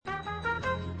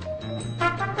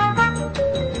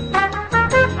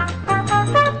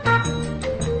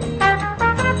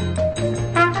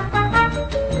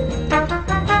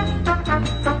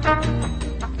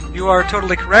You are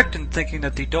totally correct in thinking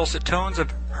that the dulcet tones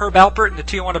of Herb Alpert and the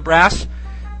Tijuana Brass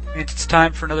means it's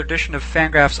time for another edition of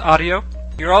Fangraphs Audio.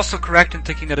 You're also correct in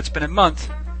thinking that it's been a month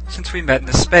since we met in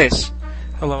this space.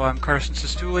 Hello, I'm Carson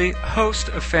Sestouli, host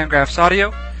of Fangraphs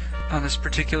Audio. On this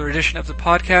particular edition of the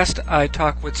podcast, I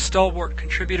talk with stalwart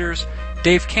contributors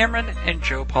Dave Cameron and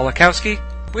Joe Polakowski.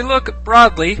 We look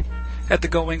broadly at the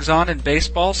goings-on in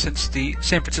baseball since the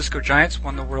San Francisco Giants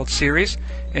won the World Series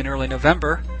in early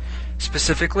November.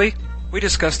 Specifically, we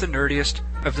discuss the nerdiest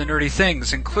of the nerdy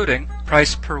things, including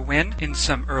price per win in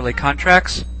some early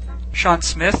contracts, Sean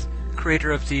Smith,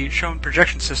 creator of the Shown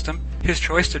Projection System, his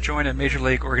choice to join a major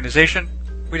league organization.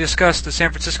 We discuss the San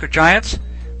Francisco Giants,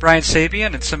 Brian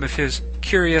Sabean, and some of his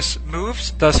curious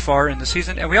moves thus far in the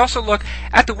season. And we also look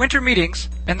at the winter meetings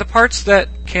and the parts that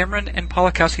Cameron and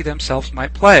Polakowski themselves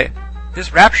might play.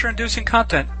 This rapture-inducing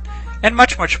content and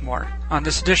much, much more on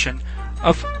this edition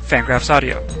of Fangraphs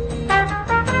Audio.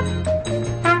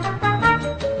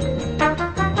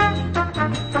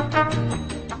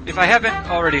 If I haven't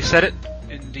already said it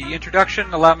in the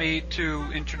introduction, allow me to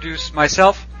introduce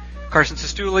myself, Carson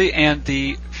Sestouli, and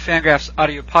the Fangraphs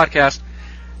Audio podcast.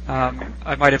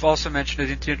 I might have also mentioned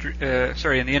it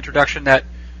in the introduction that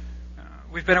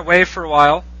we've been away for a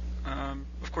while.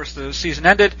 Of course, the season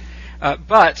ended,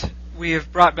 but we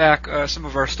have brought back some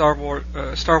of our stalwart.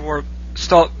 I'm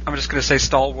just going to say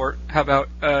stalwart. How about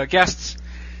guests?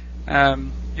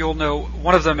 You'll know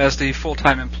one of them as the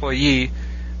full-time employee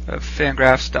of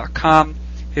Fangraphs.com.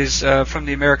 Is from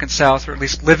the American South, or at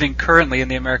least living currently in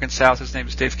the American South. His name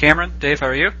is Dave Cameron. Dave, how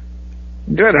are you?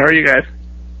 Good. How are you guys?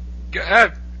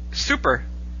 Super.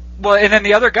 Well, and then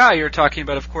the other guy you're talking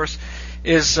about, of course,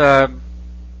 is one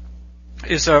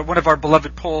of our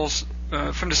beloved Poles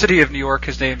from the city of New York.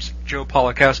 His name's Joe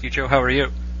Polakowski. Joe, how are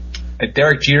you? A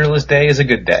Derek Jeterless day is a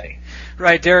good day.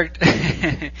 Right, Derek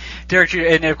Jeter,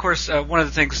 and of course, one of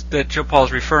the things that Joe Paul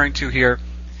is referring to here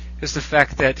is the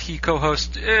fact that he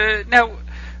co-hosts.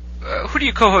 Who do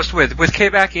you co-host with? With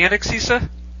K-Back and Exisa?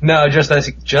 No, just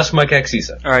Mike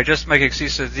Exisa. All right, just Mike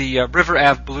Exisa, the River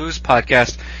Ave Blues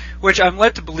podcast, which I'm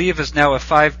led to believe is now a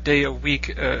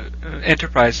 5-day-a-week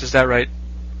enterprise. Is that right?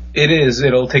 It is.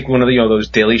 It'll take one of the those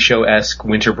Daily Show-esque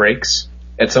winter breaks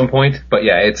at some point, but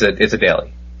yeah, it's a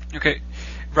daily. Okay,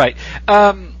 right.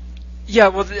 Yeah,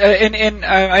 well, and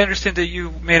I understand that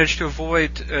you managed to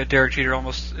avoid Derek Jeter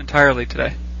almost entirely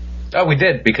today. Oh, we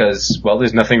did, because, well,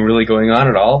 there's nothing really going on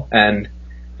at all, and,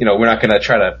 we're not going to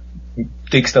try to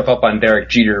dig stuff up on Derek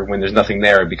Jeter when there's nothing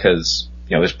there, because,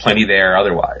 there's plenty there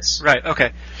otherwise. Right,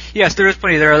 okay. Yes, there is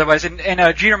plenty there otherwise, and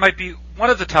Jeter might be one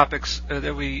of the topics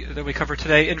that we cover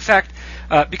today. In fact,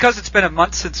 because it's been a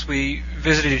month since we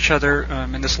visited each other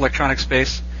in this electronic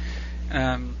space,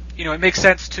 it makes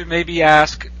sense to maybe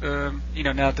ask, now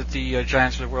that the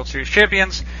Giants are the World Series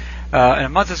champions, and a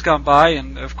month has gone by,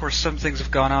 and of course some things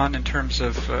have gone on in terms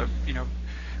of,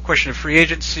 question of free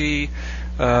agency,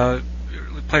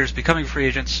 players becoming free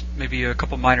agents, maybe a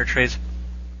couple minor trades.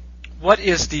 What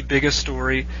is the biggest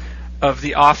story of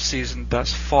the off-season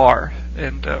thus far?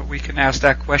 And we can ask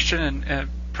that question, and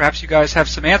perhaps you guys have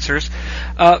some answers.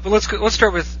 But let's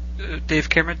start with Dave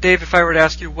Cameron. Dave, if I were to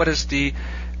ask you what is the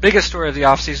biggest story of the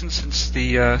off-season since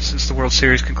the World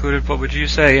Series concluded, what would you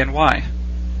say and why?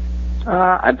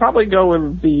 I'd probably go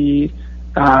with the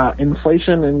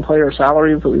inflation in player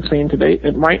salaries that we've seen to date.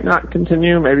 It might not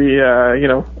continue. Maybe, a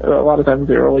lot of times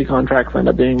the early contracts end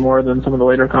up being more than some of the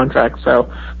later contracts,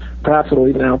 so perhaps it'll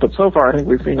even out. But so far, I think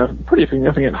we've seen a pretty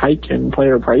significant hike in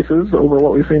player prices over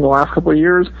what we've seen the last couple of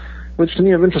years, which to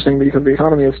me is interesting because the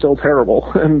economy is still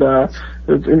terrible, and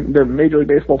the Major League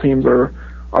Baseball teams are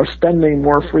spending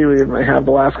more freely than they have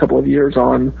the last couple of years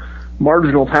on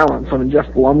marginal talents. I mean,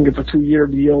 Jeff Blum gets a 2-year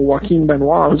deal. Joaquin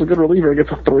Benoit, who's a good reliever,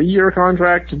 gets a 3-year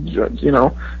contract.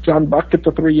 John Buck gets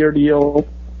a 3-year deal.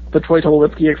 The Troy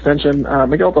Tulowitzki extension.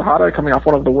 Miguel Tejada, coming off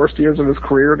one of the worst years of his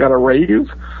career, got a raise.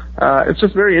 It's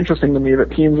just very interesting to me that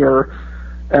teams are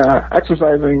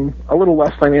exercising a little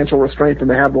less financial restraint than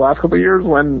they have the last couple of years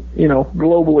when,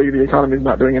 globally the economy is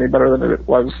not doing any better than it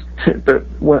was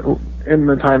in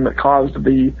the time that caused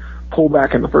the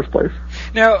pullback in the first place.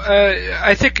 Now,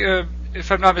 I think, if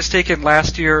I'm not mistaken,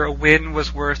 last year a win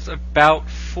was worth about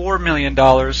 $4 million.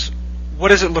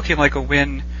 What is it looking like a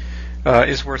win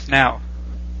is worth now?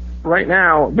 Right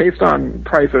now, based on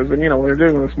prices, and they're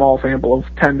doing a small sample of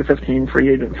 10 to 15 free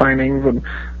agent signings, and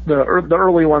the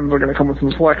early ones are going to come with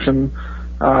some selection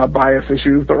bias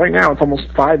issues. But right now, it's almost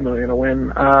 $5 million a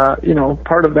win.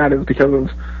 Part of that is because of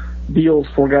deals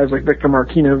for guys like Victor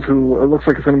Martinez, who it looks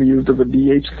like it's going to be used as a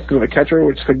DH instead of a catcher,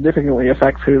 which significantly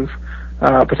affects his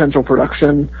potential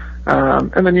production.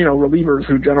 And then, relievers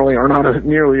who generally are not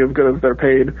nearly as good as they're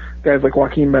paid, guys like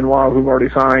Joaquin Benoit, who've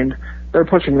already signed, they're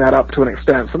pushing that up to an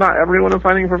extent. So not everyone is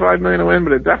signing for $5 million to win,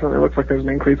 but it definitely looks like there's an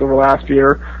increase over last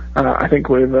year. I think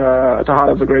with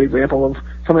Tejada's a great example of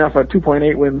coming off a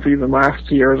 2.8 win season last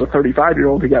year as a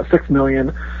 35-year-old, he got $6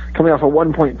 million. Coming off a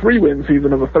 1.3 win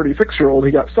season as a 36-year-old,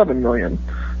 he got $7 million.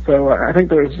 So I think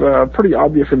there's pretty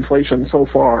obvious inflation so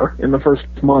far in the first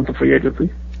month of free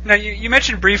agency. Now, you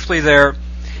mentioned briefly there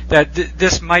that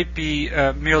this might be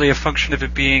merely a function of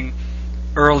it being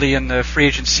early in the free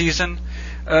agent season.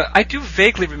 I do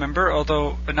vaguely remember,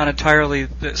 although not entirely,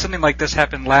 something like this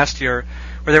happened last year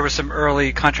where there were some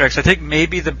early contracts. I think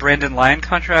maybe the Brandon Lyon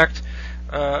contract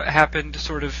happened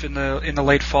sort of in the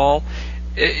late fall.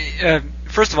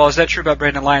 First of all, is that true about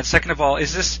Brandon Lyon? Second of all,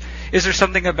 is there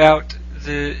something about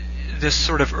this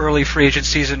sort of early free agent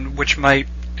season which might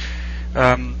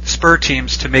spur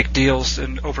teams to make deals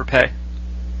and overpay?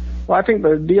 Well, I think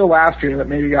the deal last year that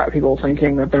maybe got people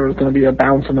thinking that there was going to be a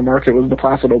bounce in the market was the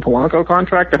Placido Polanco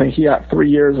contract. I think he got 3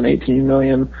 years and $18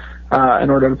 million in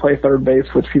order to play third base,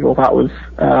 which people thought was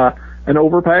an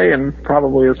overpay, and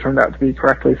probably has turned out to be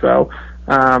correctly so.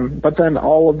 But then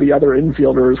all of the other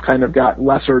infielders kind of got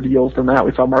lesser deals than that.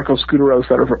 We saw Marco Scutaro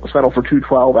settle for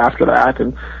 $212 after that,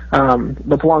 and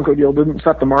the Polanco deal didn't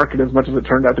set the market as much as it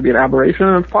turned out to be an aberration,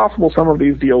 and it's possible some of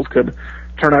these deals could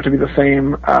turn out to be the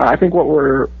same. I think what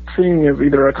we're seeing is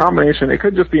either a combination. It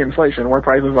could just be inflation, where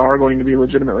prices are going to be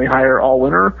legitimately higher all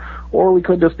winter, or we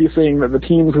could just be seeing that the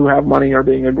teams who have money are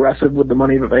being aggressive with the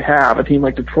money that they have. A team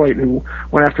like Detroit, who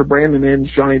went after Brandon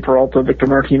Inge, Johnny Peralta, Victor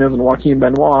Martinez, and Joaquin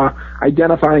Benoit,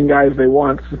 identifying guys they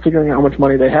want, figuring out how much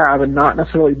money they have, and not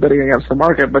necessarily bidding against the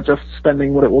market, but just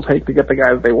spending what it will take to get the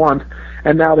guys they want.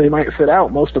 And now they might sit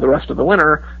out most of the rest of the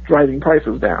winter, driving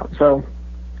prices down. So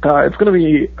we're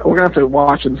going to have to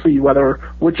watch and see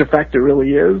which effect it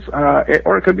really is,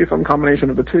 or it could be some combination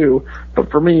of the two.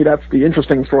 But for me, that's the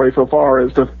interesting story so far,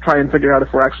 is to try and figure out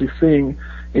if we're actually seeing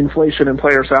inflation in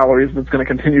player salaries that's going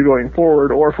to continue going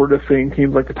forward, or if we're just seeing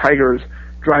teams like the Tigers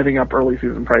driving up early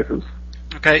season prices.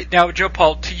 Okay, now, Joe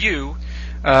Paul, to you,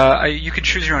 you can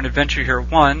choose your own adventure here.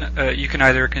 One, you can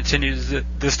either continue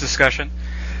this discussion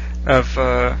of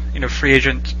free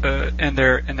agent and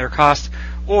their cost,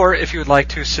 or if you would like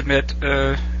to submit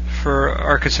for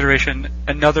our consideration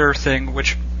another thing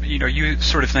which you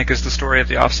sort of think is the story of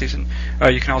the off season,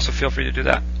 you can also feel free to do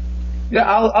that. Yeah,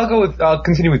 I'll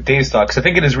continue with Dave's thought, because I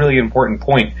think it is really an important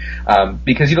point,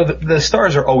 because the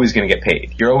stars are always going to get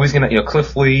paid. You're always going to,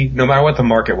 Cliff Lee, no matter what the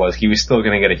market was, he was still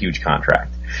going to get a huge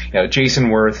contract. Jason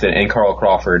Worth and Carl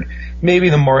Crawford, maybe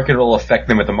the market will affect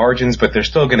them at the margins, but they're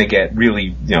still going to get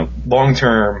really,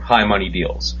 long-term, high-money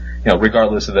deals,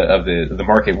 regardless of the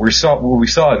market. What we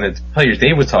saw in the players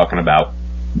Dave was talking about,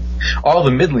 all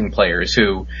the middling players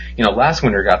who, last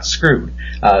winter got screwed.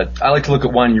 I like to look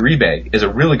at Juan Uribe as a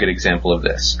really good example of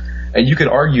this. You could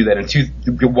argue that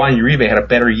Juan Uribe had a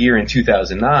better year in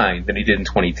 2009 than he did in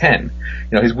 2010.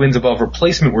 His wins above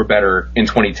replacement were better in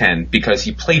 2010 because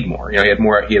he played more. He had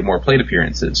more plate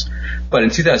appearances. But in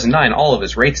 2009, all of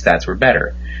his rate stats were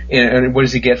better. And what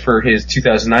does he get for his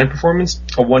 2009 performance?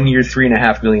 A 1-year,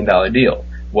 $3.5 million deal.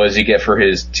 What does he get for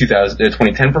his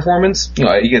 2010 performance?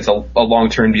 He gets a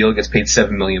long-term deal, gets paid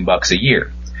 $7 million a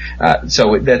year.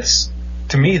 So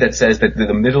to me, that says that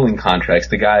the middling contracts,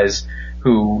 the guys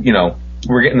who,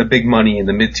 were getting the big money in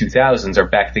the mid-2000s are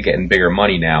back to getting bigger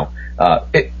money now.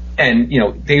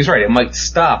 Dave's right, it might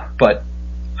stop, but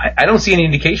I don't see any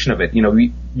indication of it.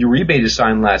 Uribe just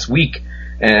signed last week,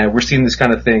 and we're seeing this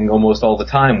kind of thing almost all the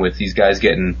time with these guys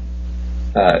getting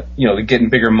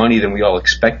bigger money than we all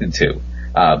expected to.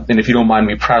 And if you don't mind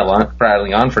me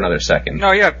prattling on for another second.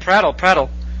 No, yeah, prattle.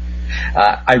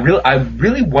 I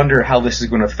really wonder how this is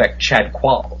going to affect Chad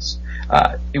Qualls.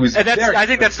 I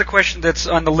think that's the question that's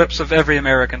on the lips of every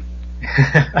American.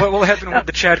 What will happen with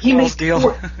the Chad Qualls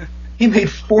deal? He made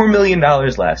 $4 million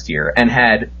last year and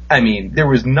there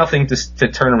was nothing to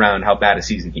turn around how bad a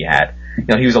season he had.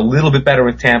 He was a little bit better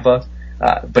with Tampa,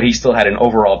 but he still had an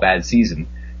overall bad season.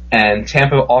 And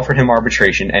Tampa offered him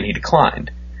arbitration and he declined.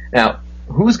 Now,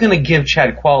 who's going to give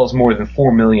Chad Qualls more than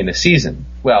 $4 million a season?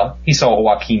 Well, he saw what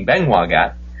Joaquin Benoit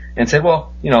got and said,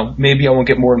 well, maybe I won't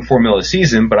get more than $4 million a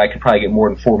season, but I could probably get more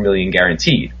than $4 million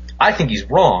guaranteed. I think he's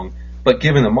wrong, but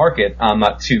given the market, I'm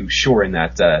not too sure in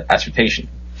that assertion.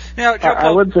 Now, I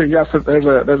would suggest that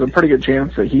there's a pretty good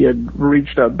chance that he had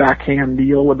reached a backhand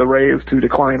deal with the Rays to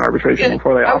decline arbitration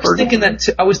before they offered.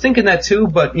 I was thinking that too,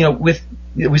 but with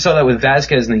we saw that with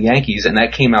Vasquez and the Yankees, and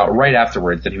that came out right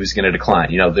afterwards that he was going to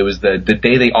decline. There was the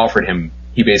day they offered him,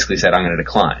 he basically said, "I'm going to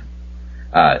decline."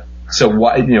 So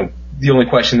why, the only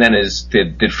question then is,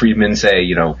 did Friedman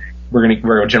say, we're going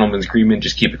to a gentleman's agreement,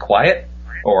 just keep it quiet,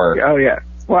 or? Oh yeah.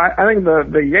 Well, I think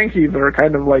the Yankees are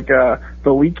kind of like the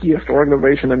leakiest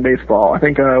organization in baseball. I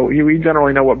think we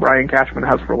generally know what Brian Cashman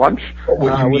has for lunch. You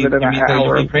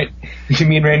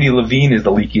mean Randy Levine is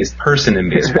the leakiest person in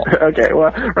baseball? Okay,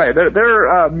 well, right. There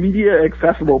are media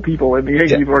accessible people in the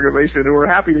Yankees organization who are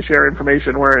happy to share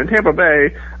information, where in Tampa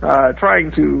Bay,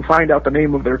 trying to find out the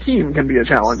name of their team can be a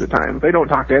challenge at times. They don't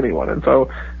talk to anyone. And so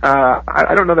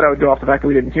I don't know that I would go off the fact that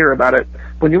we didn't hear about it.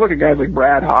 When you look at guys like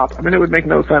Brad Hopp, it would make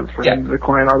no sense for him to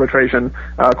decline arbitration.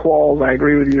 Qualls, I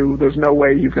agree with you. There's no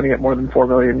way he's going to get more than $4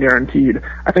 million guaranteed.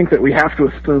 I think that we have to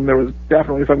assume there was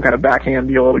definitely some kind of backhand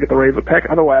deal to get the Rays a pick.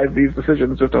 Otherwise, these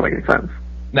decisions just don't make any sense.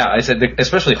 No, I said,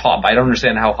 especially Hopp. I don't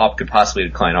understand how Hopp could possibly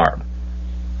decline arb.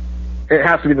 It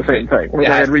has to be the same thing, where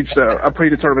they had reached a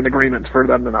predetermined agreement for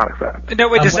them to not accept. No,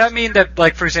 wait, does that mean that,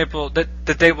 like, for example, that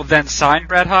they will then sign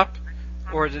Brad Hopp?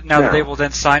 Or that they will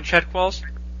then sign Chad Qualls?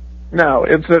 No,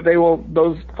 it's that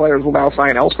those players will now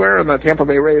sign elsewhere, and the Tampa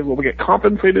Bay Rays will get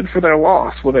compensated for their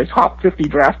loss with a top 50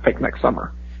 draft pick next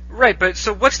summer. Right, but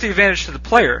so what's the advantage to the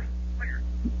player?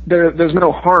 There's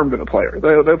no harm to the player.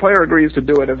 The player agrees to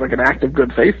do it as like an act of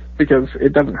good faith because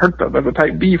it doesn't hurt them. As a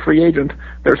Type B free agent,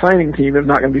 their signing team is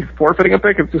not going to be forfeiting a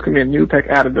pick. It's just going to be a new pick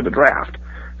added to the draft.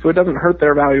 So it doesn't hurt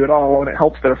their value at all, and it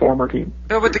helps their former team.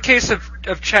 No, but the case of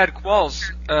Chad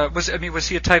Qualls, was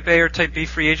he a Type A or Type B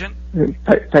free agent?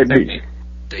 Type B.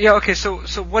 Yeah, okay, so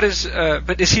what is,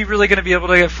 but is he really going to be able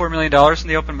to get $4 million in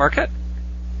the open market?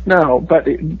 No, but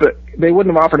they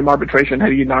wouldn't have offered him arbitration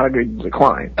had he not agreed to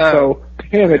decline. So to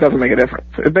him, it doesn't make a difference.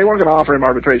 They weren't going to offer him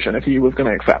arbitration if he was going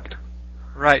to accept.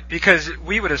 Right, because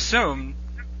we would assume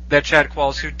that Chad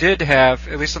Qualls, who did have,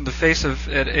 at least on the face of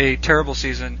it, a terrible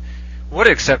season, would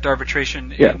accept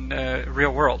arbitration in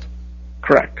real world.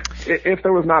 Correct. If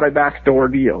there was not a backdoor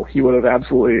deal, he would have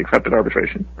absolutely accepted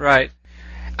arbitration. Right.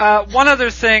 One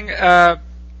other thing I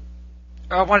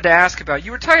wanted to ask about.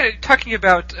 You were talking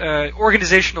about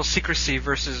organizational secrecy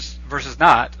versus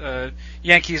not.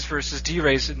 Yankees versus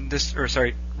Rays in this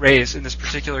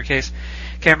particular case,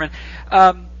 Cameron.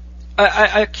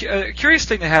 A curious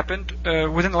thing that happened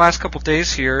within the last couple of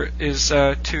days here is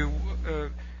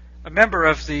a member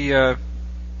of the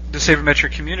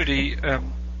sabermetric community,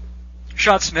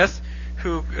 Sean Smith,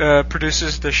 who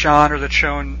produces the Sean or the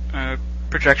Chone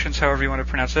projections, however you want to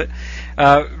pronounce it,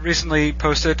 recently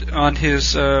posted on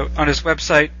his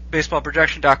website,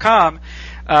 baseballprojection.com,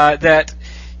 that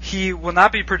he will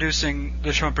not be producing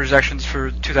the Chone projections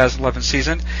for 2011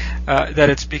 season,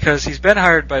 that it's because he's been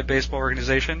hired by a baseball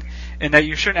organization, and that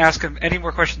you shouldn't ask him any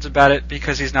more questions about it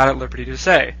because he's not at liberty to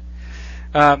say.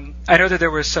 I know that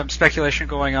there was some speculation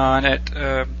going on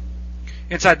at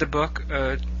Inside the Book,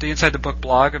 the Inside the Book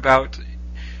blog, about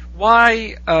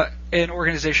why an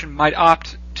organization might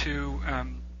opt to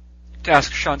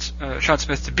ask Sean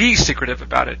Smith to be secretive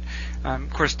about it.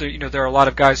 Of course, there are a lot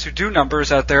of guys who do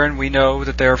numbers out there, and we know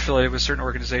that they're affiliated with certain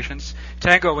organizations.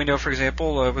 Tango, we know, for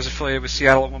example, was affiliated with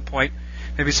Seattle at one point,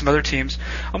 maybe some other teams.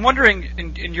 I'm wondering,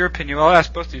 in your opinion, I'll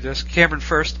ask both of you this, Cameron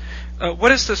first,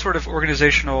 what is the sort of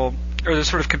organizational or the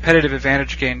sort of competitive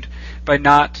advantage gained by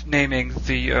not naming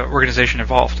the organization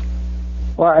involved?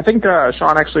 Well, I think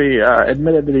Sean actually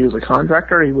admitted that he was a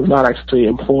contractor. He was not actually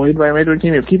employed by a major league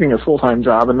team. He was keeping his full-time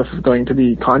job, and this is going to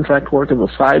be contract work as a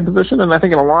side position. And I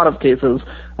think in a lot of cases,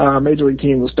 major league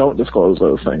teams don't disclose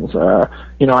those things.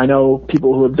 I know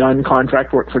people who have done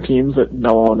contract work for teams that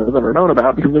no one has ever known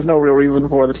about because there's no real reason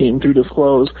for the team to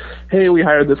disclose, hey, we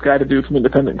hired this guy to do some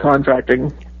independent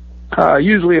contracting.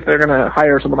 Usually if they're going to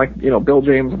hire someone like, Bill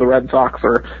James of the Red Sox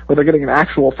or they're getting an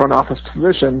actual front office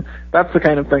position, that's the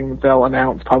kind of thing that they'll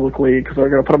announce publicly because they're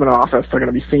going to put them in an office, they're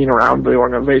going to be seen around the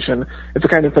organization. It's the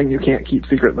kind of thing you can't keep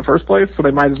secret in the first place, so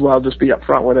they might as well just be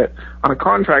upfront with it. On a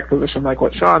contract position like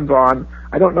what Sean's on,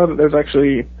 I don't know that there's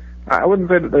actually, I wouldn't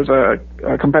say that there's a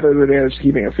competitive advantage to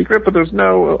keeping it secret, but there's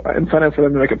no incentive for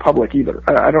them to make it public either.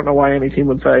 I don't know why any team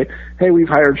would say, hey, we've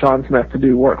hired Sean Smith to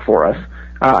do work for us.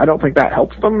 I don't think that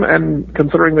helps them, and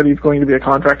considering that he's going to be a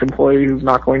contract employee who's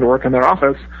not going to work in their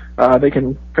office, they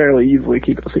can fairly easily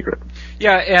keep it a secret.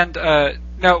 Yeah, and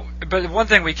no, but one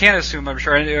thing we can assume, I'm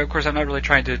sure, and of course I'm not really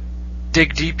trying to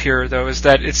dig deep here, though, is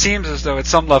that it seems as though at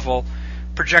some level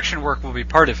projection work will be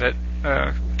part of it.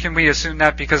 Can we assume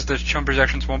that because the Chone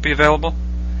projections won't be available?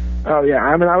 Oh yeah,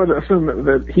 I mean, I would assume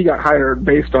that he got hired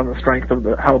based on the strength of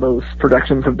how those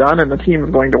projections have done, and the team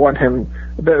is going to want him.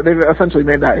 They've essentially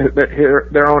made that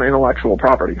their own intellectual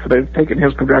property. So they've taken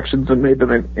his projections and made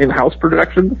them in-house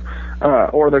projections,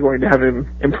 or they're going to have him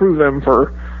improve them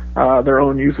for their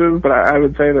own uses. But I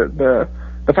would say that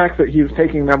the fact that he's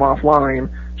taking them offline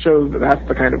shows that that's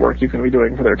the kind of work he's going to be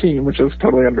doing for their team, which is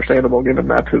totally understandable given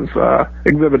that's his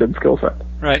exhibited skill set.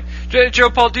 Right.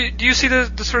 Joe Paul, do you see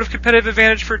the sort of competitive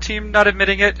advantage for a team not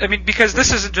admitting it? I mean, because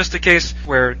this isn't just a case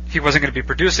where he wasn't going to be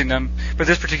producing them, but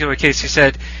this particular case he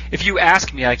said, if you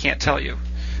ask me, I can't tell you.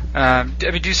 I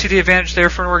mean, do you see the advantage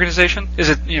there for an organization? Is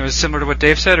it similar to what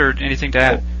Dave said, or anything to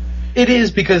add? It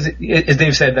is, because as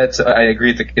Dave said, I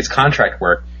agree that it's contract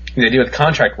work. The idea with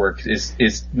contract work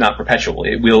is not perpetual.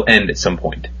 It will end at some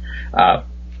point.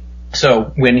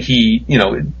 So when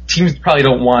teams probably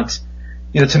don't want,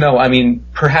 to know, I mean,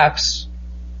 perhaps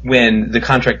when the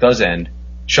contract does end,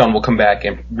 Sean will come back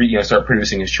and, start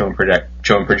producing his showing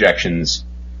projections,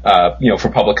 for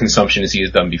public consumption as he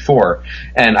has done before.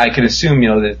 And I can assume,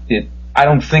 I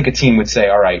don't think a team would say,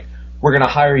 all right, we're going to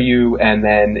hire you, and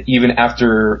then even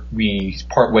after we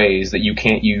part ways, that you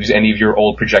can't use any of your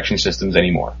old projection systems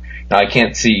anymore. Now, I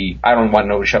don't want to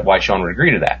know why Sean would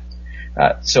agree to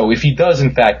that. So if he does,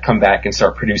 in fact, come back and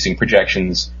start producing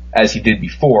projections as he did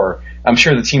before, I'm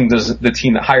sure the team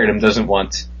that hired him doesn't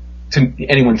want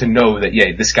anyone to know that,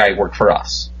 this guy worked for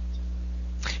us.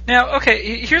 Now,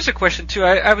 okay, here's a question, too.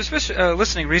 I was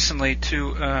listening recently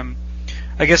to,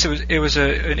 I guess it was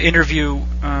an interview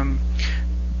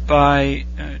by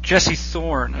Jesse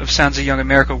Thorne of Sounds of Young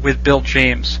America with Bill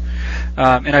James,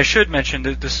 and I should mention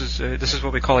that this is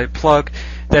what we call a plug.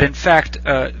 That in fact,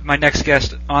 my next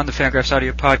guest on the Fangraphs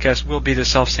Audio podcast will be the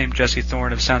self-same Jesse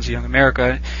Thorne of Sounds of Young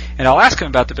America, and I'll ask him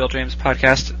about the Bill James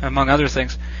podcast, among other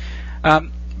things.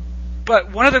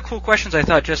 But one of the cool questions I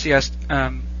thought Jesse asked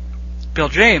Bill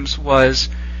James was,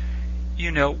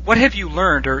 what have you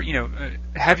learned, or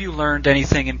have you learned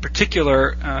anything in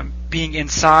particular being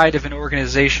inside of an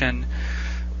organization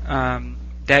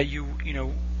that you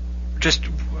just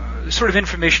sort of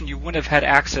information you wouldn't have had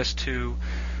access to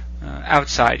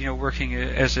outside, working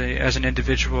as an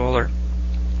individual or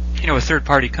a third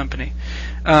party company.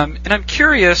 And I'm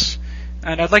curious,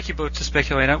 and I'd like you both to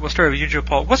speculate. We'll start with you, Joe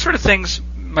Paul. What sort of things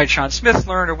might Sean Smith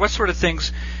learn, or what sort of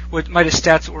things might a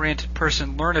stats-oriented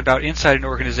person learn about inside an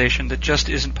organization that just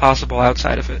isn't possible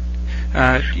outside of it?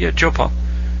 Joe Paul.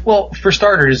 Well, for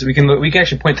starters, we can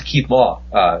actually point to Keith Law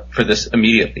for this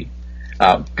immediately,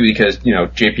 because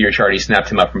J.P. Ricciardi snapped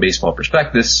him up from Baseball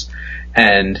Prospectus,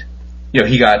 and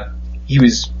he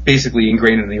was basically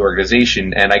ingrained into the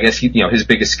organization, and I guess his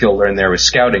biggest skill learned there was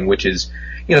scouting, which is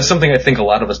something I think a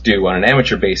lot of us do on an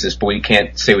amateur basis, but we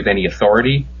can't say with any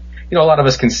authority. A lot of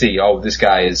us can see, this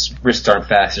guy's wrists aren't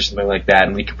fast or something like that,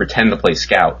 and we can pretend to play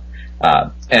scout.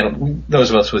 And those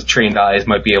of us with trained eyes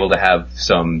might be able to have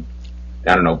some,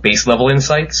 base level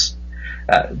insights.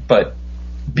 But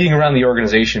being around the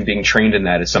organization, being trained in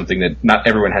that is something that not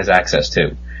everyone has access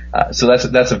to. So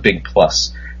that's a big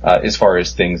plus, as far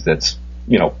as things that,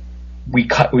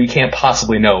 we can't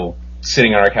possibly know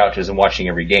sitting on our couches and watching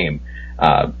every game.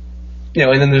 And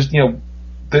then there's,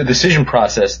 the decision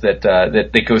process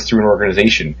that goes through an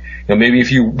organization. Maybe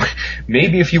if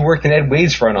you worked in Ed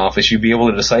Wade's front office, you'd be able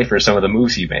to decipher some of the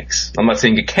moves he makes. I'm not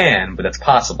saying you can, but that's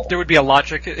possible. There would be a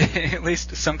logic, at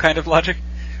least some kind of logic.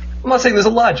 I'm not saying there's a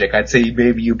logic. I'd say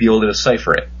maybe you'd be able to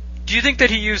decipher it. Do you think that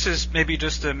he uses maybe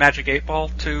just a magic 8-ball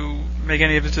to make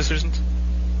any of his decisions?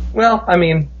 Well, I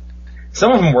mean,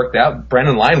 some of them worked out.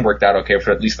 Brendan Lyon worked out okay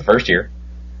for at least the first year.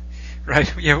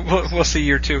 Right. Yeah. We'll see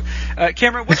year two.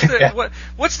 Cameron, what's the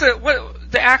what's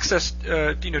the access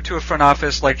to a front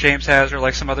office like James has or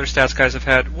like some other stats guys have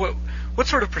had? What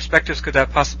sort of perspectives could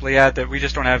that possibly add that we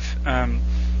just don't have?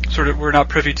 We're not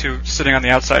privy to sitting on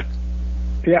the outside.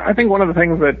 Yeah, I think one of the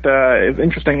things that is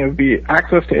interesting is the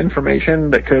access to information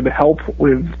that could help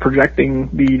with projecting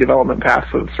the development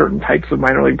paths of certain types of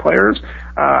minor league players.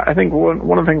 I think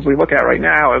one of the things we look at right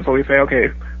now is we say, okay,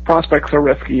 prospects are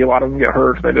risky. A lot of them get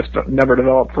hurt. They just never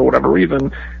develop for whatever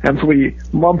reason. And so we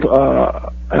lump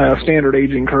a standard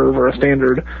aging curve or a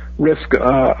standard risk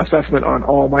assessment on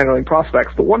all minor league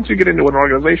prospects. But once you get into an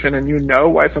organization and you know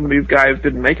why some of these guys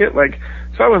didn't make it, like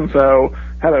so-and-so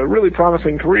had a really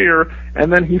promising career,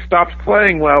 and then he stopped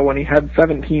playing well when he had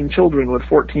 17 children with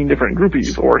 14 different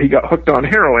groupies, or he got hooked on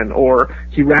heroin, or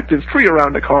he wrapped his tree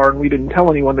around a car and we didn't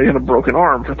tell anyone they had a broken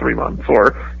arm for 3 months,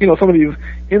 or, some of these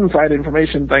inside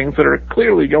information things that are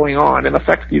clearly going on and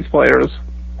affect these players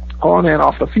on and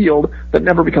off the field that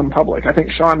never become public. I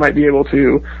think Sean might be able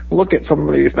to look at some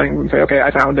of these things and say, okay,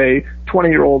 I found a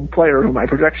 20-year-old player who my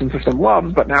projection system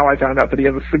loves, but now I found out that he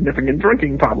has a significant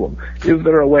drinking problem. Is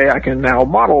there a way I can now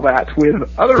model that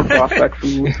with other prospects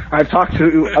who I've talked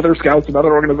to other scouts and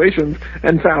other organizations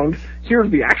and found here's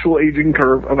the actual aging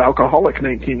curve of alcoholic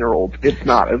 19-year-olds. It's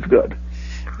not as good.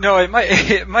 No, it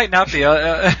might not be,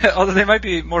 although they might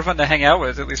be more fun to hang out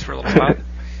with, at least for a little while.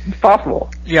 It's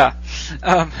possible. Yeah.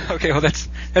 Okay, well,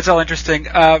 that's all interesting.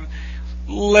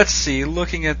 Let's see,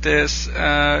 looking at this,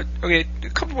 okay, a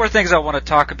couple more things I want to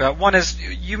talk about. One is,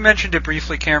 you mentioned it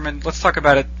briefly, Cameron. Let's talk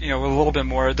about it, a little bit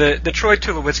more. The Troy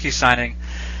Tulowitzki signing.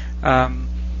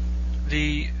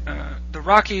 The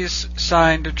Rockies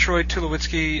signed Troy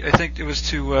Tulowitzki, I think it was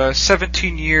to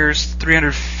 17 years,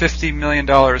 $350 million.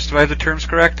 Do I have the terms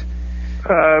correct?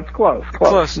 It's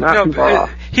close. Not too far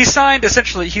off. He signed,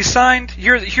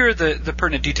 here are the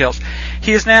pertinent details.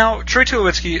 He is now, Troy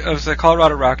Tulowitzki of the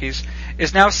Colorado Rockies,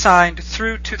 is now signed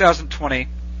through 2020,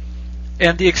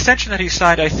 and the extension that he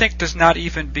signed, I think, does not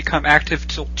even become active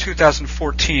till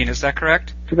 2014. Is that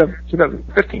correct?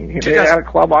 2015. They had a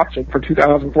club option for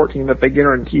 2014 that they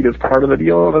guaranteed as part of the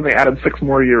deal, and then they added 6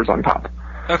 more years on top.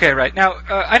 Okay, right. Now,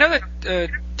 I know that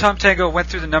Tom Tango went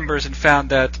through the numbers and found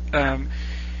that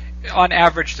on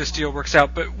average this deal works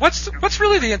out, but what's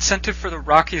really the incentive for the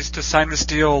Rockies to sign this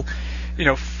deal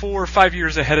 4 or 5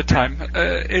 years ahead of time?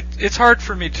 It's hard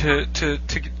for me to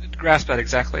grasp that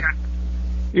exactly.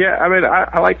 Yeah, I mean,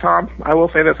 I like Tom. I will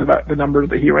say this about the numbers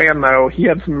that he ran, though. He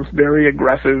had some very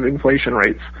aggressive inflation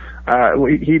rates.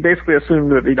 He basically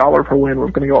assumed that the dollar per win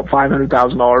was going to go up $500,000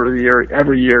 a year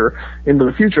every year into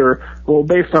the future. Well,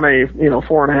 based on a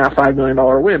 $4.5-5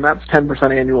 million win, that's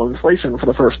 10% annual inflation for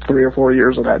the first 3 or 4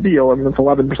 years of that deal. I mean, it's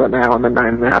 11% now and then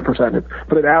 9.5%.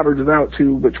 But it averages out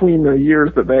to, between the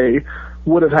years that they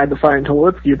would have had to sign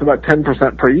Tulowitzki, it's about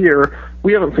 10% per year.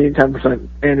 We haven't seen 10%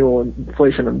 annual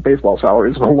inflation in baseball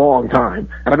salaries in a long time,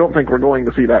 and I don't think we're going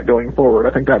to see that going forward.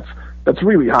 I think that's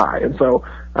really high. And so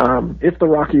if the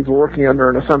Rockies were working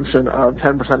under an assumption of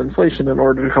 10% inflation in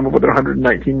order to come up with a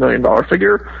 $119 million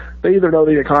figure, they either know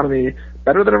the economy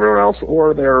better than everyone else,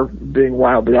 or they're being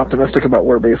wildly optimistic about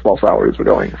where baseball salaries are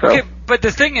going. So. Okay, but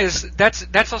the thing is, that's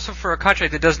also for a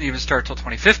contract that doesn't even start till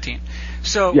 2015.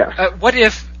 So yes. What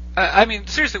if? I mean,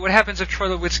 seriously, what happens if Troy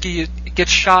Tulowitzki gets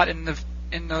shot in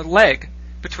the leg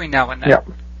between now and then? Yeah,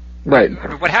 right.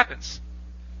 What happens?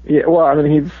 Yeah, well, I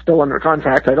mean, he's still under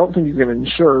contract. I don't think you can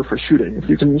insure for shootings.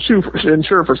 You can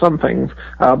insure for some things,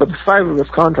 but the size of this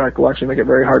contract will actually make it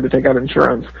very hard to take out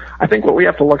insurance. I think what we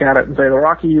have to look at it and say the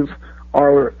Rockies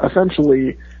are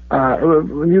essentially,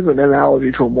 use an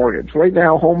analogy to a mortgage. Right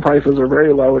now, home prices are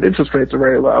very low and interest rates are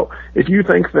very low. If you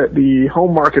think that the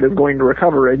home market is going to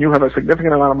recover and you have a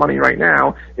significant amount of money right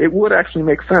now, it would actually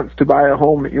make sense to buy a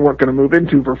home that you weren't going to move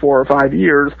into for 4 or 5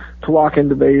 years to lock in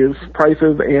today's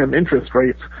prices and interest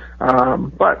rates.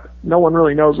 But no one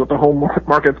really knows what the home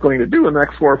market's going to do in the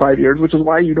next 4 or 5 years, which is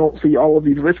why you don't see all of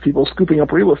these rich people scooping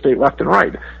up real estate left and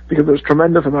right, because there's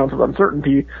tremendous amounts of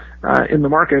uncertainty in the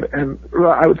market. And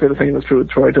I would say the same is true with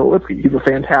Troy Tulowitzki. He's a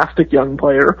fantastic young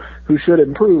player who should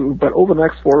improve, but over the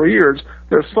next 4 years,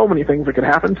 there's so many things that could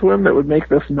happen to him that would make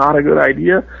this not a good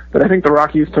idea, that I think the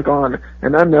Rockies took on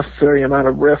an unnecessary amount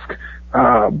of risk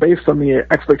based on the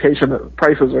expectation that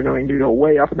prices are going to go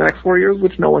way up in the next 4 years,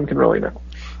 which no one can really know.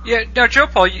 Yeah, now, Joe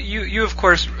Paul, you of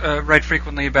course write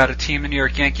frequently about a team, the New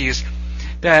York Yankees,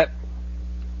 that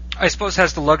I suppose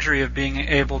has the luxury of being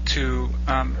able to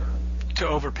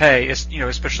overpay,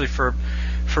 especially for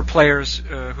players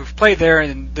who've played there.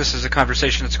 And this is a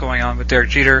conversation that's going on with Derek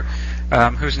Jeter,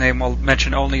 whose name we'll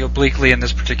mention only obliquely in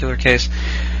this particular case.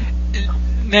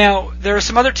 Now, there are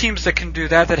some other teams that can do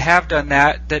that have done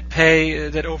that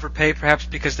overpay perhaps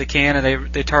because they can,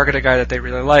 and they target a guy that they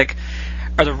really like.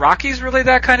 Are the Rockies really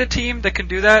that kind of team that can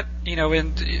do that?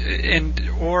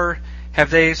 Or have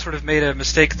they sort of made a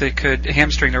mistake that could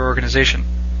hamstring their organization?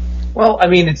 Well, I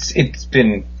mean, it's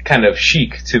been kind of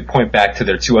chic to point back to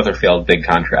their 2 other failed big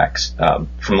contracts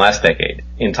from last decade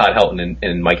in Todd Helton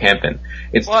and Mike Hampton.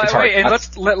 It's hard. And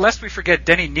lest we forget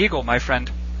Denny Neagle, my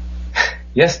friend.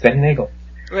 Yes, Denny Neagle.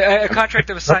 A contract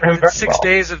that was signed within 6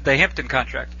 days of the Hampton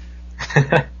contract.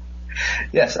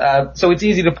 Yes, so it's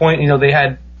easy to point. They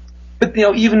had. But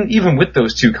even with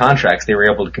those 2 contracts, they were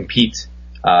able to compete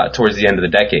towards the end of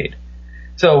the decade.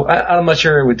 So I'm not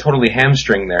sure it would totally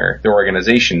hamstring their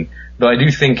organization, though I do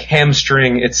think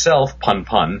hamstring itself,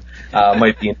 pun,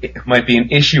 might be an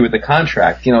issue with the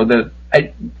contract.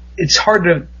 It's hard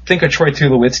to think of Troy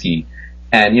Tulowitzki,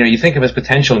 and you think of his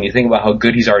potential and you think about how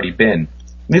good he's already been.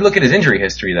 You look at his injury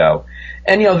history though,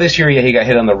 and this year he got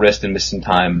hit on the wrist and missed some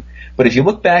time. But if you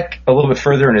look back a little bit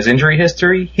further in his injury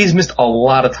history, he's missed a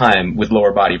lot of time with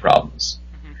lower body problems.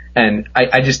 And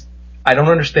I don't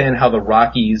understand how the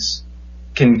Rockies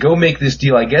can go make this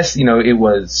deal. I guess,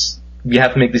 you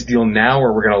have to make this deal now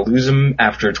or we're going to lose him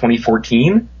after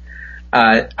 2014.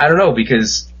 I don't know,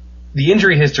 because the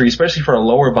injury history, especially for a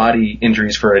lower body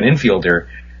injuries for an infielder,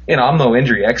 I'm no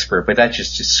injury expert, but that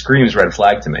just screams red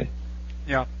flag to me.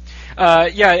 Yeah.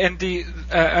 And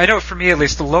I know for me at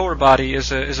least, the lower body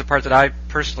is a part that I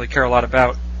personally care a lot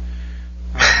about.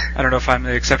 I don't know if I'm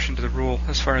the exception to the rule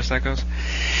as far as that goes.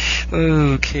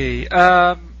 Okay.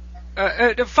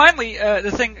 Finally,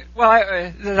 the thing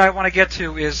that I want to get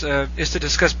to is to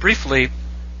discuss briefly.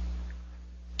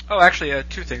 Oh, actually,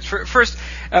 two things. First,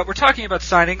 we're talking about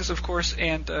signings, of course,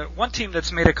 and one team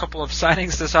that's made a couple of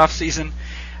signings this offseason,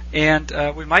 and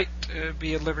we might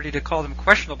be at liberty to call them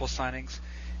questionable signings,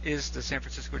 is the San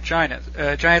Francisco Giants.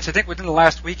 Giants, I think within the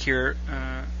last week here,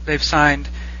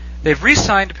 they've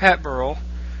re-signed Pat Burrell,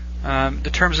 the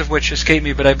terms of which escape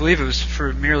me, but I believe it was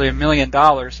for merely $1 million,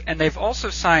 and they've also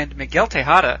signed Miguel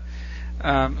Tejada,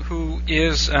 who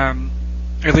is,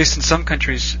 at least in some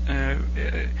countries,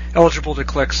 eligible to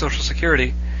collect Social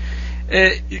Security.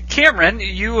 Cameron,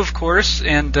 you of course,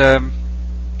 and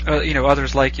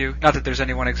others like you, not that there's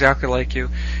anyone exactly like you,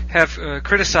 have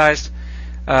criticized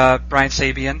Brian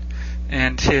Sabean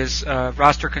and his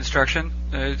roster construction,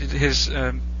 his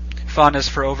fondness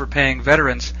for overpaying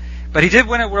veterans. But he did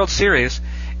win a World Series.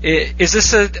 Is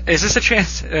this a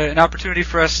chance, an opportunity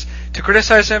for us to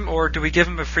criticize him, or do we give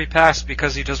him a free pass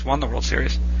because he just won the World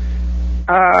Series?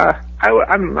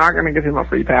 I'm not going to give him a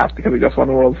free pass because he just won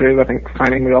the World Series. I think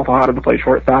signing Miguel Tejada to play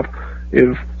shortstop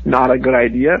is not a good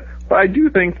idea. But I do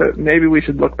think that maybe we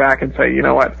should look back and say, you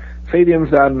know what,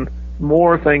 Sabean's done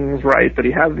more things right that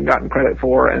he hasn't gotten credit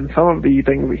for, and some of the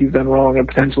things that he's done wrong have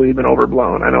potentially been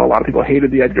overblown. I know a lot of people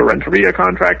hated the Edgar Renteria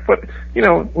contract, but,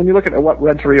 when you look at what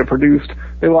Renteria produced,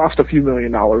 they lost a few $1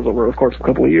 million over, of course, a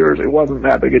couple of years. It wasn't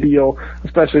that big a deal,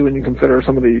 especially when you consider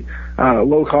some of the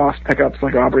low-cost pickups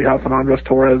like Aubrey Huff and Andres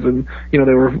Torres, and, they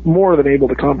were more than able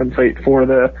to compensate for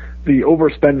the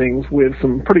overspendings with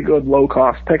some pretty good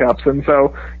low-cost pickups. And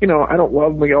so, I don't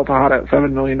love Miguel Tejada at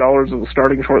 $7 million as a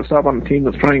starting shortstop on a team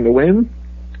that's trying to win.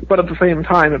 But at the same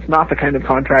time, it's not the kind of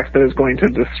contract that is going to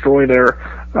destroy their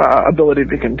ability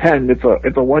to contend. It's a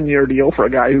 1-year deal for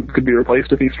a guy who could be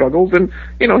replaced if he struggles. And,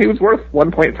 he was worth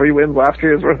 1.3 wins last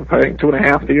year. He was worth, I think,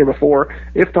 2.5 the year before.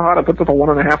 If Tejada puts up a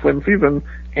 1.5 win season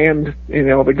and,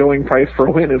 the going price for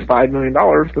a win is $5 million,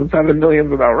 then $7 million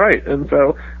is about right. And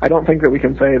so I don't think that we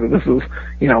can say that this is,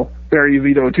 Barry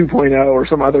Zito 2.0 or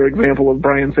some other example of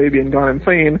Brian Sabean gone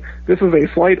insane. This is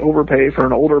a slight overpay for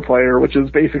an older player, which is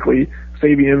basically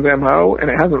Sabean's MO, and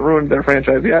it hasn't ruined their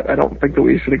franchise yet. I don't think that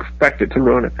we should expect it to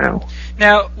ruin it now.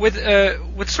 Now, with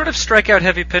sort of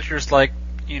strikeout-heavy pitchers like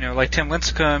Tim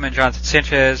Lincecum and Jonathan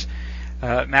Sanchez,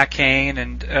 Matt Cain,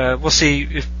 and we'll see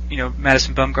if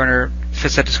Madison Bumgarner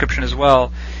fits that description as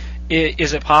well.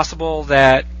 Is it possible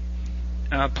that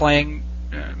playing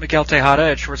Miguel Tejada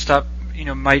at shortstop,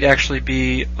 might actually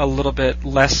be a little bit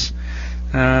less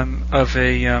of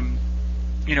a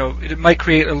it might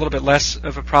create a little bit less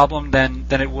of a problem than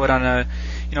it would on a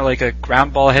like a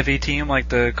ground ball heavy team like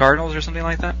the Cardinals or something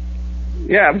like that?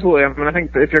 Yeah, absolutely. I mean, I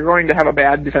think that if you're going to have a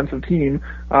bad defensive team,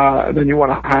 then you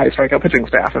want a high strikeout pitching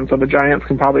staff, and so the Giants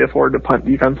can probably afford to punt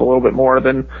defense a little bit more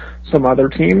than some other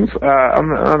teams.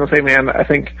 On the same hand, I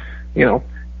think,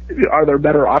 are there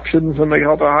better options than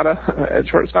Miguel Tejada at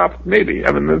shortstop? Maybe.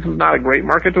 I mean, this is not a great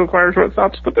market to acquire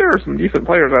shortstops, but there are some decent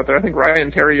players out there. I think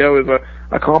Ryan Theriot is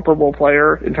a comparable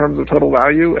player in terms of total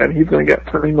value, and he's going to get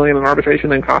 $30 million in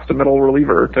arbitration and cost a middle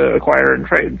reliever to acquire and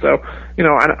trade. So,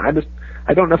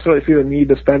 I don't necessarily see the need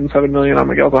to spend $7 million on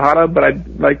Miguel Tejada, but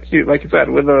like you said,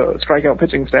 with a strikeout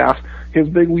pitching staff, his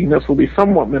big weakness will be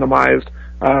somewhat minimized.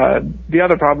 The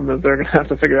other problem is they're going to have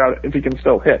to figure out if he can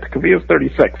still hit, because he is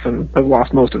 36 and has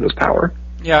lost most of his power.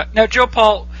 Yeah. Now, Joe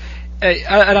Paul,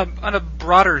 on a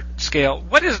broader scale,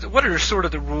 what are sort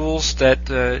of the rules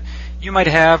that you might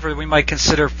have or we might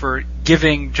consider for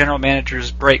giving general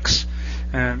managers breaks?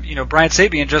 Brian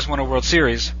Sabean just won a World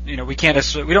Series. We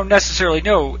don't necessarily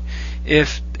know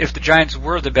if the Giants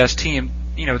were the best team.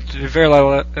 They very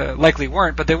likely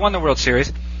weren't, but they won the World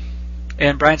Series.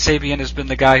 And Brian Sabean has been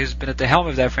the guy who's been at the helm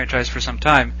of that franchise for some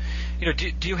time.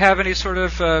 Do you have any sort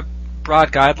of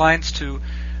broad guidelines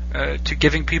to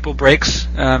giving people breaks?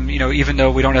 Even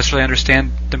though we don't necessarily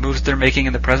understand the moves they're making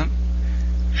in the present.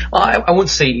 Well, I wouldn't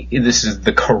say this is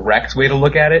the correct way to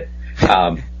look at it.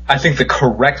 I think the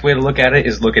correct way to look at it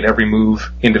is look at every move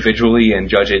individually and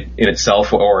judge it in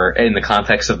itself or in the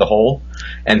context of the whole,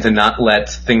 and to not let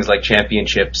things like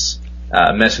championships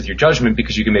mess with your judgment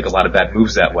because you can make a lot of bad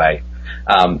moves that way.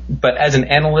 But as an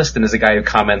analyst and as a guy who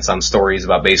comments on stories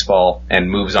about baseball and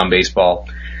moves on baseball,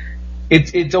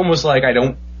 it's almost like I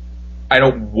don't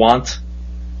want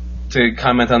to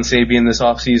comment on Sabian this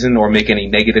offseason or make any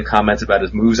negative comments about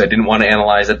his moves. I didn't want to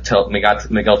analyze it till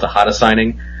Miguel Tejada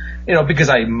signing, because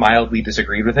I mildly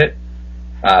disagreed with it.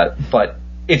 But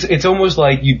it's almost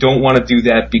like you don't want to do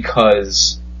that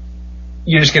because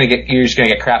you're just gonna get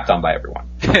crapped on by everyone.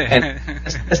 And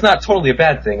it's not totally a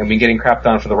bad thing. I mean, getting crapped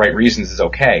on for the right reasons is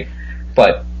okay,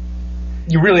 but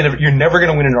you're never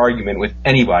going to win an argument with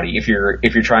anybody if you're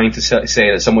trying to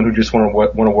say that someone who just won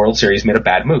a World Series made a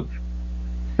bad move.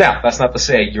 Now, that's not to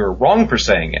say you're wrong for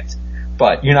saying it,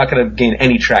 but you're not going to gain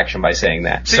any traction by saying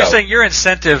that. So you're saying your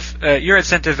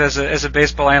incentive as a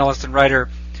baseball analyst and writer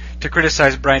to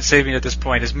criticize Brian Sabian at this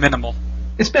point is minimal.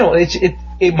 It's minimal.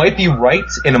 It might be right,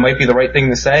 and it might be the right thing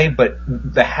to say, but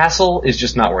the hassle is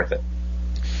just not worth it.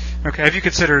 Okay. Have you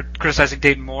considered criticizing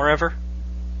Dayton Moore ever?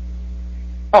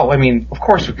 Oh, I mean, of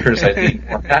course we criticize Dayton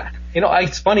Moore.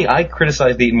 It's funny. I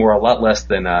criticize Dayton Moore a lot less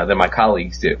than my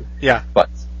colleagues do. Yeah. But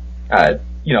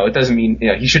it doesn't mean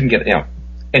he shouldn't get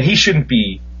and he shouldn't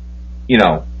be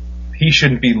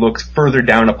looked further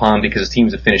down upon because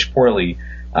teams have finished poorly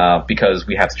because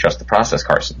we have to trust the process,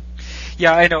 Carson.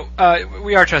 Yeah, I know.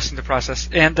 We are trusting the process,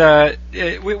 and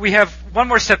we have one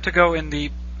more step to go in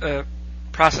the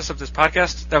process of this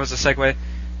podcast. That was a segue.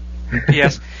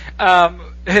 P.S. And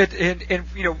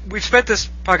we've spent this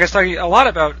podcast talking a lot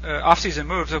about off-season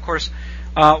moves. Of course,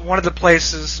 one of the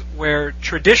places where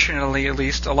traditionally, at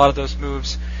least, a lot of those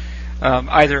moves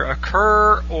either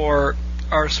occur or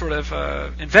are sort of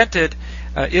invented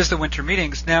is the winter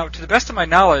meetings. Now, to the best of my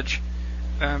knowledge,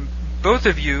 both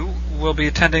of you will be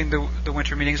attending the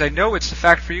winter meetings. I know it's a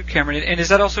fact for you, Cameron. And is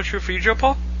that also true for you, Joe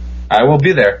Paul? I will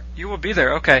be there. You will be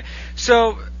there. Okay.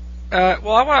 So,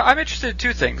 I'm interested in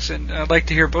two things, and I'd like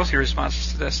to hear both your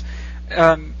responses to this.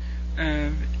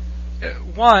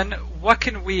 One, what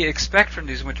can we expect from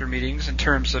these winter meetings in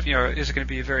terms of, is it going to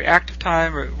be a very active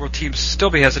time, or will teams still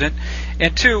be hesitant?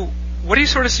 And two, what do you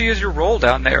sort of see as your role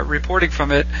down there, reporting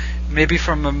from it, maybe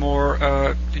from a more,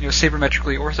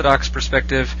 sabermetrically orthodox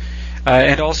perspective,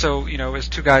 and also, as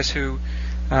two guys who,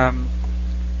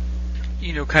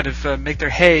 make their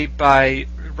hay by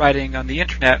writing on the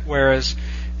internet, whereas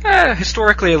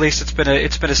historically, at least, it's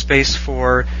been a space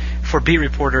for beat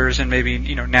reporters and maybe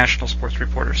national sports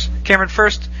reporters. Cameron,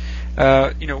 first,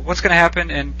 what's going to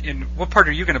happen, and what part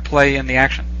are you going to play in the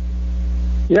action?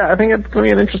 Yeah, I think it's going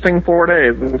to be an interesting 4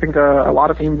 days. I think a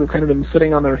lot of teams have kind of been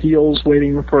sitting on their heels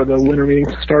waiting for the winter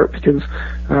meetings to start because,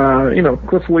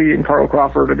 Cliff Lee and Carl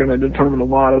Crawford are going to determine a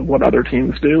lot of what other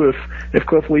teams do. If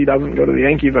Cliff Lee doesn't go to the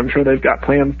Yankees, I'm sure they've got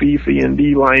plans B, C, and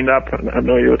D lined up. I have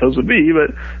no idea what those would be,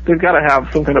 but they've got to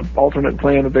have some kind of alternate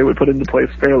plan that they would put into place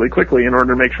fairly quickly in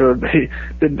order to make sure that they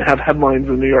didn't have headlines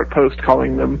in the New York Post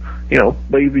calling them,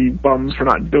 lazy bums for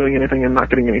not doing anything and not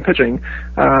getting any pitching.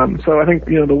 So I think,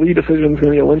 the Lee decision is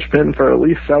going to be a linchpin for at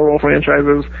least several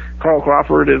franchises. Carl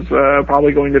Crawford is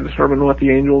probably going to determine what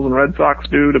the Angels and Red Sox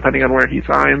do, depending on where he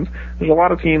signs. There's a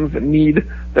lot of teams that need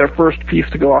their first piece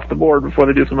to go off the board before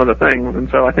they do some other things. And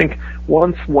so I think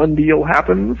once one deal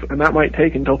happens, and that might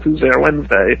take until Tuesday or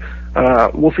Wednesday,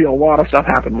 we'll see a lot of stuff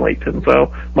happen late. And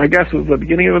so my guess is the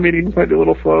beginning of the meetings might be a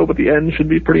little slow, but the end should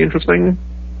be pretty interesting.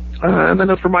 And then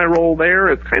as for my role there,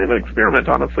 it's kind of an experiment,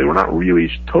 honestly. We're not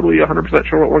really totally 100%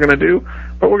 sure what we're going to do,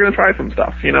 but we're going to try some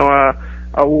stuff.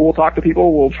 We'll talk to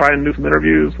people, we'll try and do some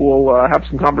interviews, we'll have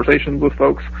some conversations with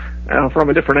folks from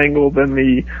a different angle than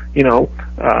the,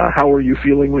 how are you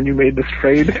feeling when you made this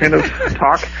trade kind of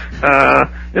talk.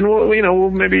 And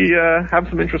we'll maybe have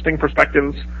some interesting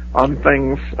perspectives on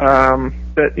things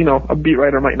that, a beat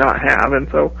writer might not have. And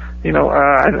so,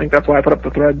 I think that's why I put up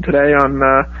the thread today on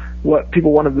what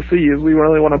people wanted to see is we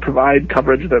really want to provide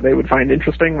coverage that they would find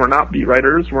interesting. We're not beat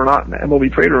writers. We're not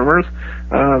MLB trade rumors.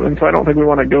 And so I don't think we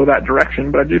want to go that direction,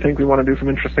 but I do think we want to do some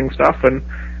interesting stuff, and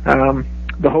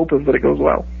the hope is that it goes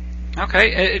well.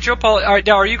 Okay. Joe Paul,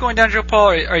 now are you going down, Joe Paul?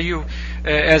 Are you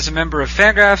as a member of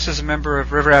Fangraphs, as a member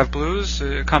of River Ave Blues,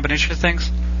 a combination of things?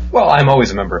 Well, I'm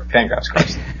always a member of Fangraphs,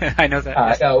 Carson. I know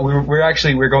that.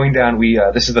 We're going down.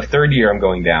 This is the third year I'm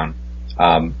going down.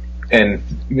 And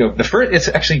the first, it's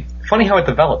actually funny how it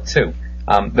developed too.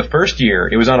 The first year,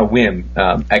 it was on a whim.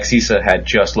 Exisa had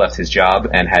just left his job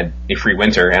and had a free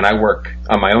winter, and I work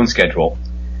on my own schedule.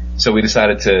 So we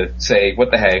decided to say,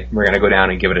 what the hey, we're going to go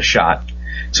down and give it a shot.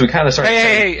 So we kind of started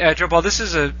Hey, Joe Paul, this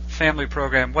is a family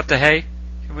program. What the hey?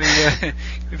 Can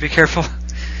we be careful?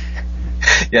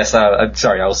 Yes, I'm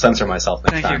sorry, I will censor myself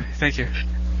next time. Thank you.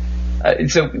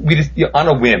 So we just, on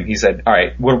a whim, he said, all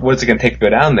right, what's it going to take to go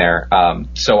down there?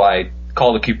 So I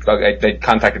called I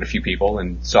contacted a few people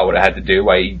and saw what I had to do.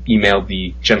 I emailed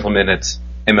the gentleman at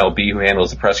MLB who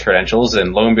handles the press credentials,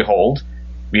 and lo and behold,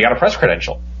 we got a press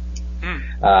credential.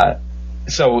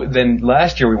 So then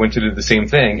last year we went to do the same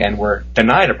thing and were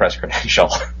denied a press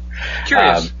credential.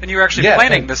 Curious. And you were actually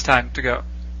planning this time to go.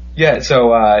 Yeah,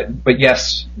 so, but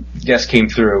yes came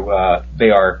through.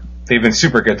 They've been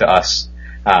super good to us.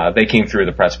 They came through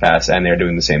the press pass, and they're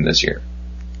doing the same this year.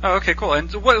 Oh, okay, cool.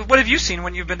 And what have you seen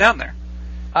when you've been down there?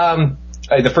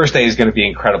 The first day is going to be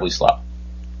incredibly slow.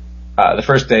 The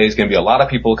first day is going to be a lot of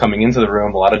people coming into the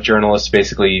room, a lot of journalists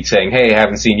basically saying, hey, I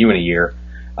haven't seen you in a year.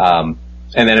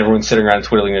 And then everyone's sitting around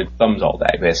twiddling their thumbs all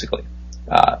day, basically.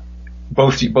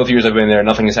 Both years I've been there,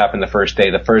 nothing has happened the first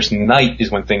day. The first night is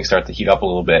when things start to heat up a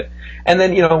little bit. And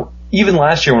then, even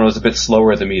last year when it was a bit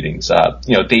slower at the meetings,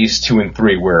 days 2 and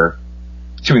 3 were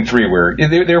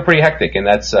they were pretty hectic, and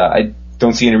that's, I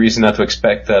don't see any reason not to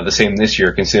expect the same this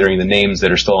year, considering the names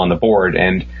that are still on the board,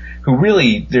 and who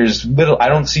really, there's little, I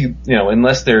don't see,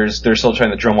 unless they're still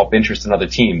trying to drum up interest in other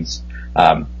teams,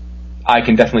 I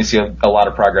can definitely see a lot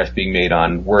of progress being made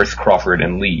on Worth, Crawford,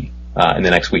 and Lee, in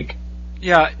the next week.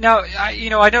 Yeah. Now,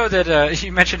 I know that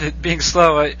you mentioned it being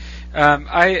slow.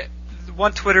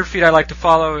 One Twitter feed I like to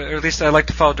follow, or at least I like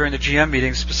to follow during the GM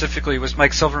meetings specifically, was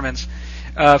Mike Silverman's.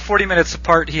 40 minutes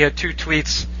apart, he had 2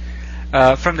 tweets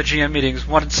from the GM meetings.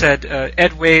 One said,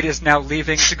 Ed Wade is now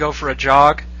leaving to go for a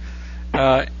jog.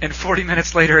 And 40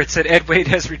 minutes later, it said, Ed Wade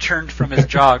has returned from his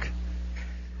jog.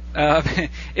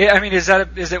 Is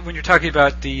that when you're talking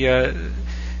about the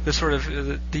sort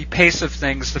of the pace of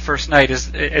things the first night?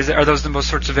 Are those the most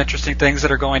sorts of interesting things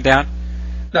that are going down?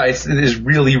 No, there's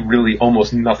really, really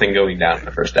almost nothing going down on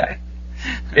the first day.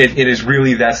 It is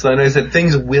really that slow. Is that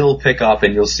things will pick up,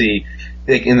 and you'll see,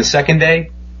 like in the second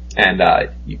day, and I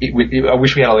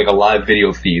wish we had a live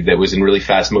video feed that was in really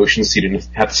fast motion, so you didn't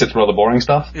have to sit through all the boring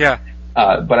stuff. Yeah.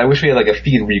 But I wish we had a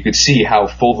feed where you could see how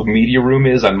full the media room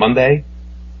is on Monday,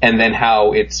 and then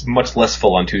how it's much less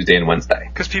full on Tuesday and Wednesday.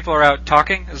 Because people are out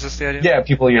talking? Is this the idea? Yeah,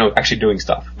 people, actually doing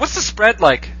stuff. What's the spread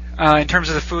like in terms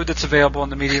of the food that's available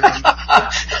in the media room?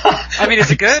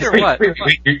 Is it good or what?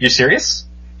 Wait, you're serious?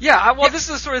 Yeah, this is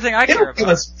the sort of thing I care about. They don't give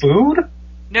us food?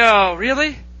 No,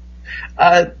 really?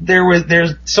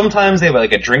 There's sometimes they have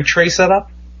a drink tray set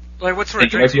up. Like what sort of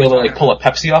drink? You might be able to pull a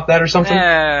Pepsi off that or something.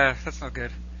 Yeah, that's not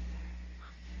good.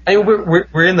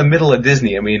 We're in the middle of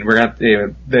Disney.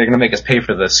 They're gonna make us pay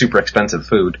for the super expensive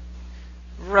food.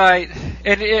 Right.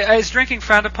 And is drinking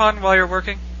frowned upon while you're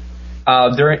working?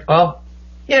 During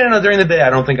the day, I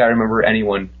don't think I remember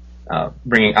anyone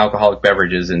bringing alcoholic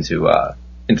beverages into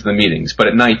the meetings. But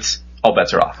at night, all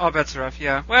bets are off. All bets are off.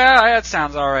 Yeah. Well, that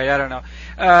sounds all right. I don't know.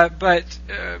 But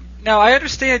now I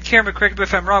understand, Cameron, correct me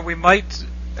if I'm wrong. We might.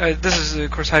 This is,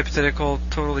 of course, hypothetical,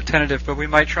 totally tentative, but we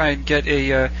might try and get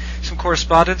some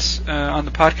correspondence on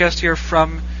the podcast here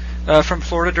from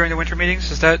Florida during the winter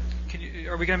meetings. Are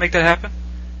we going to make that happen?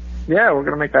 Yeah, we're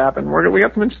going to make that happen. We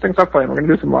got some interesting stuff planned. We're going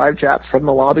to do some live chats from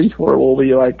the lobby where we'll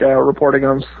be reporting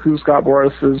on who Scott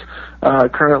Boras is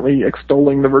currently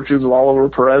extolling the virtues of Oliver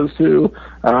Perez to.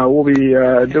 We'll be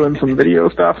doing some video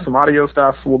stuff, some audio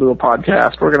stuff. We'll do a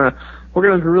podcast. We're gonna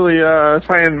really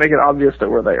try and make it obvious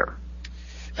that we're there.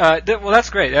 Well, that's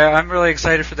great. I'm really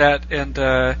excited for that, and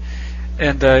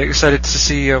excited to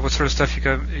see what sort of stuff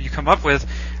you come up with.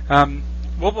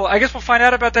 I guess we'll find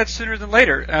out about that sooner than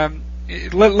later.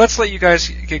 Let's let you guys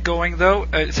get going, though.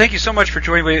 Thank you so much for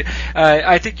joining me.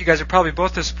 I think you guys are probably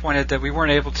both disappointed that we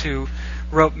weren't able to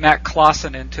rope Matt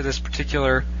Clausen into this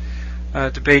particular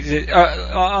debate.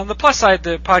 On the plus side,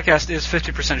 the podcast is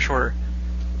 50% shorter.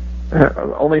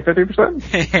 Only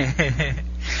 50%?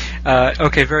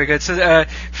 Okay, very good. So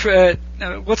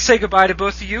let's say goodbye to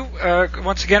both of you.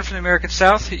 Once again, from the American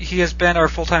South, he has been our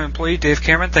full-time employee, Dave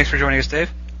Cameron. Thanks for joining us, Dave.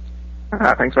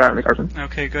 Thanks for having me, Carson.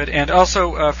 Okay, good. And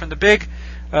also from the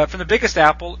biggest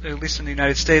apple, at least in the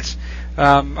United States,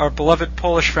 our beloved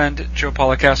Polish friend, Joe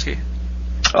Polakowski.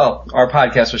 Oh, our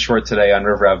podcast was short today on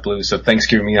River Ave Blues, so thanks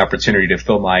for giving me the opportunity to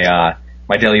fill my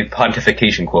daily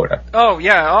pontification quota. Oh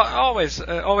yeah, always.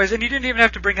 And you didn't even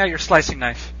have to bring out your slicing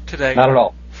knife today. Not at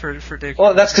all. For Dave.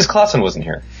 Well, that's because Clausen wasn't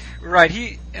here. Right.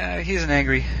 He's an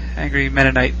angry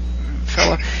Mennonite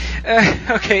fella.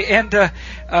 Okay, and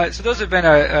so those have been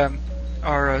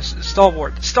our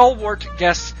stalwart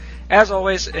guests, as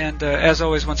always. And as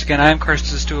always, once again, I am Carson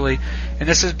Sestouli, and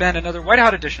this has been another White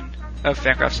Hot edition of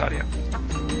Fangraphs Audio.